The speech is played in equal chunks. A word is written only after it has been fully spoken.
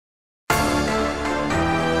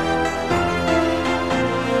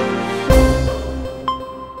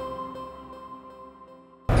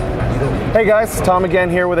Hey guys, Tom again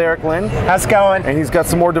here with Eric Lynn. How's it going? And he's got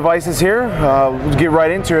some more devices here. Let's get right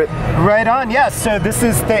into it. Right on, yeah. So this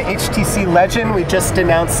is the HTC Legend. We just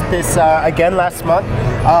announced this again last month.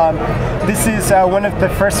 This is one of the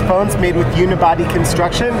first phones made with unibody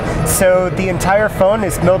construction. So the entire phone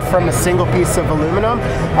is milled from a single piece of aluminum.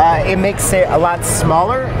 It makes it a lot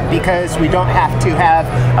smaller because we don't have to have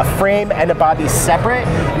a frame and a body separate.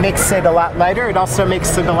 It makes it a lot lighter. It also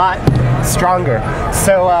makes it a lot stronger.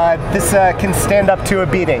 So this can stand up to a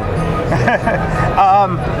beating.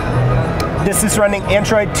 This is running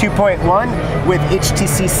Android 2.1 with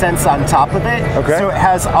HTC Sense on top of it. Okay. So it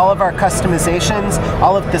has all of our customizations,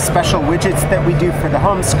 all of the special widgets that we do for the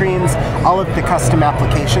home screens, all of the custom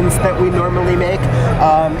applications that we normally make,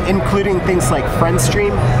 including things like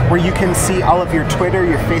FriendStream, where you can see all of your Twitter,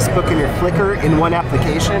 your Facebook, and your Flickr in one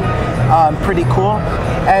application. Pretty cool.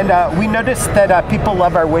 And we noticed that people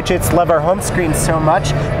love our widgets, love our home screens so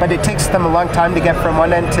much, but it takes them a long time to get from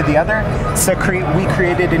one end to the other. So we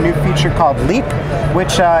created a new feature called Leap,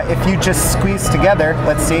 which if you just squeeze together,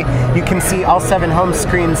 let's see, you can see all 7 home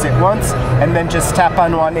screens at once, and then just tap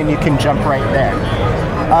on one and you can jump right there.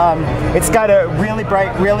 It's got a really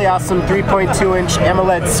bright, really awesome 3.2-inch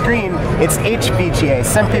AMOLED screen. It's HVGA.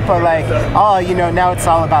 Some people are like, oh, you know, now it's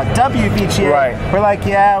all about WVGA. Right. We're like,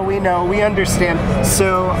 yeah, we know, we understand.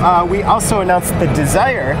 So we also announced the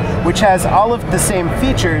Desire, which has all of the same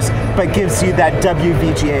features, but gives you that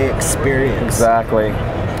WVGA experience. Exactly.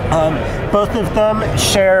 Both of them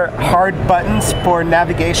share hard buttons for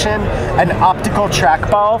navigation, an optical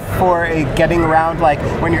trackball for getting around, like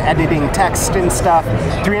when you're editing text and stuff,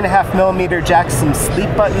 3.5mm jack, some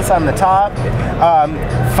sleep buttons on the top,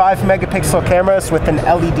 5-megapixel cameras with an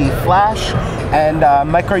LED flash, and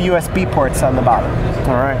micro USB ports on the bottom.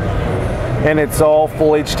 All right. And it's all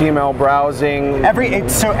full HTML browsing.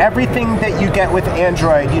 So everything that you get with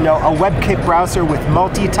Android, you know, a WebKit browser with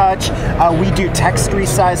multi-touch. We do text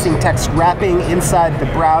resizing, text wrapping inside the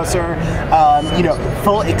browser. You know,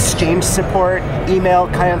 full Exchange support, email,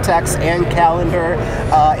 contacts, and calendar,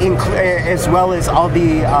 as well as all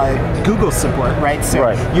the Google support, right? So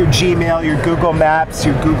your Gmail, your Google Maps,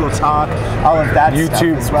 your Google Talk, all of that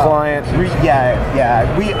YouTube stuff as well. client.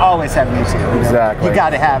 Yeah. We always have YouTube. Exactly. You got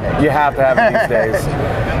to have it. You have to have it these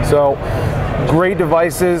days. So, great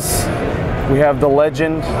devices. We have the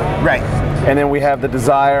Legend. Right. And then we have the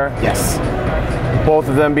Desire. Yes. Both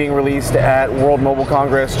of them being released at World Mobile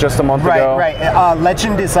Congress just a month ago. Right.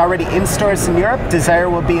 Legend is already in stores in Europe. Desire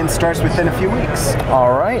will be in stores within a few weeks.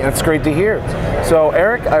 All right, that's great to hear. So,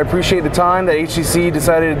 Eric, I appreciate the time that HTC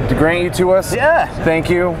decided to grant you to us. Yeah. Thank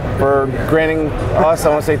you for granting us. I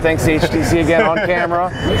want to say thanks to HTC again on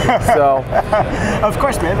camera. So, of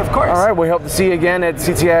course, man, of course. All right, we hope to see you again at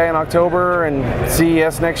CTIA in October and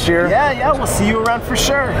CES next year. Yeah, we'll see you around for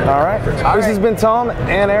sure. All right. This has been Tom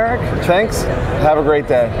and Eric. Thanks. Have a great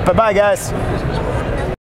day. Bye-bye, guys.